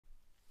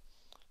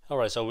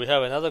Alright, so we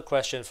have another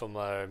question from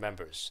our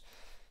members.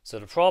 So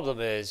the problem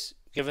is,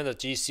 given the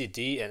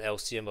GCD and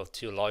LCM of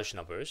two large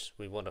numbers,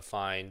 we want to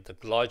find the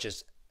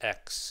largest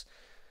x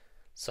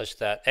such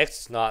that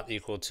x is not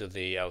equal to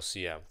the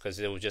LCM, because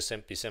it would just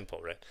be simple,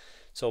 right?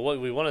 So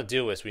what we want to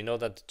do is, we know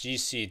that the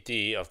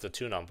GCD of the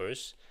two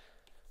numbers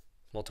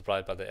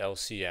multiplied by the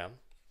LCM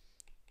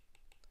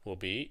will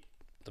be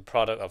the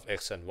product of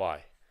x and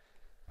y.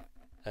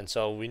 And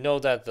so we know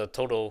that the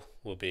total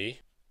will be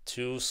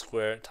 2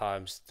 squared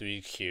times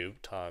 3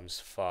 cubed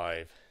times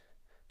 5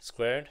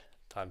 squared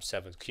times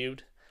 7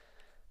 cubed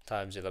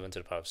times 11 to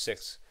the power of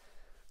 6.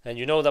 And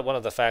you know that one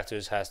of the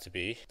factors has to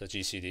be the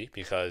GCD,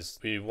 because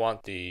we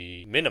want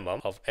the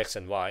minimum of x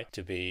and y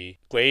to be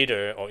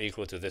greater or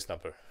equal to this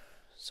number.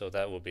 So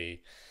that will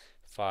be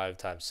 5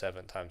 times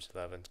 7 times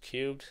 11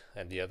 cubed,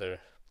 and the other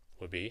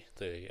would be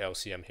the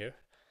LCM here.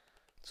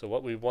 So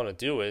what we want to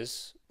do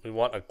is, we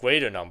want a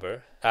greater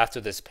number after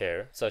this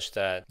pair such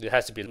that it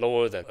has to be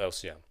lower than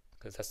LCM,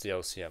 because that's the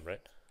LCM, right?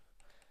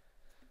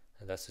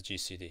 And that's the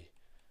GCD.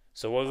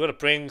 So we're going to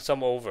bring some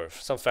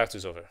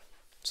factors over.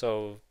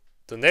 So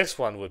the next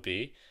one would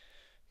be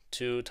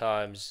 2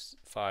 times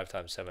 5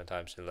 times 7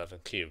 times 11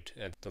 cubed,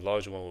 and the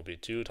larger one will be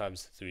 2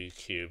 times 3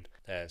 cubed,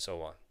 and so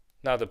on.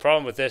 Now the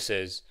problem with this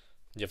is,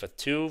 you have a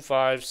 2,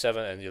 5,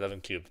 7, and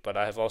 11 cubed, but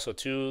I have also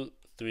 2,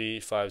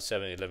 3, 5,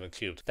 7, 11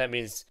 cubed. That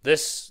means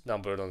this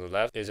number on the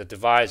left is a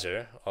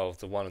divisor of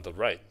the one on the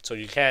right. So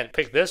you can't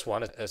pick this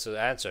one as an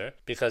answer,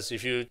 because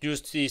if you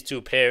use these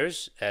two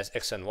pairs as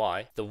x and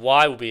y, the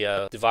y will be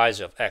a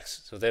divisor of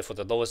x. So therefore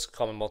the lowest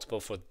common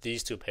multiple for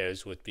these two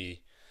pairs would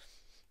be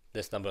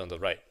this number on the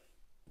right.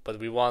 But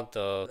we want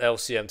the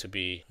LCM to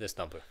be this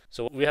number.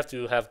 So we have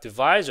to have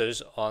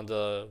divisors on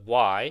the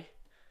y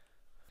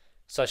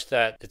such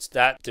that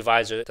that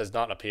divisor does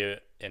not appear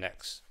in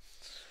x.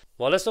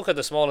 Well, let's look at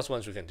the smallest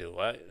ones we can do,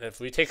 right? If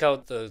we take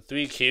out the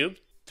 3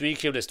 cubed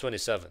is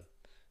 27.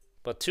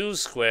 But 2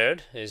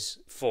 squared is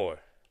 4.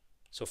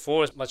 So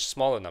 4 is a much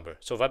smaller number.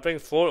 So if I bring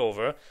 4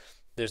 over,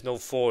 there's no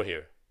 4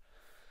 here.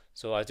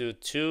 So I do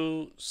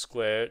 2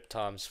 squared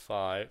times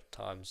 5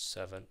 times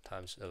 7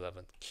 times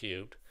 11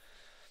 cubed.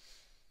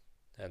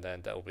 And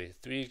then that will be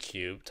 3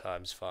 cubed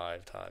times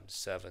 5 times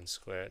 7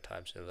 squared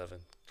times 11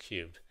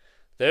 cubed.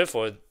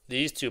 Therefore,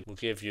 these two will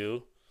give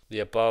you the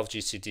above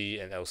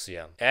GCD and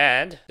LCM.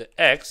 And the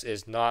x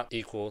is not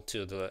equal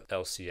to the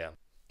LCM.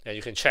 And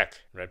you can check,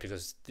 right?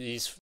 Because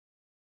these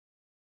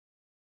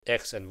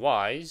x and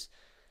y's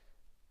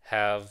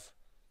have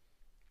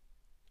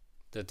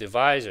the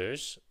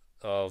divisors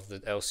of the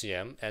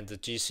LCM, and the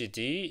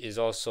GCD is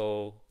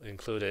also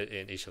included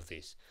in each of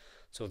these.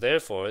 So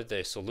therefore,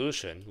 the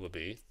solution will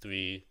be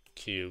 3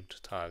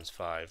 cubed times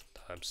 5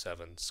 times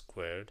 7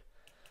 squared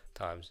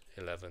times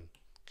 11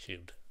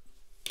 cubed.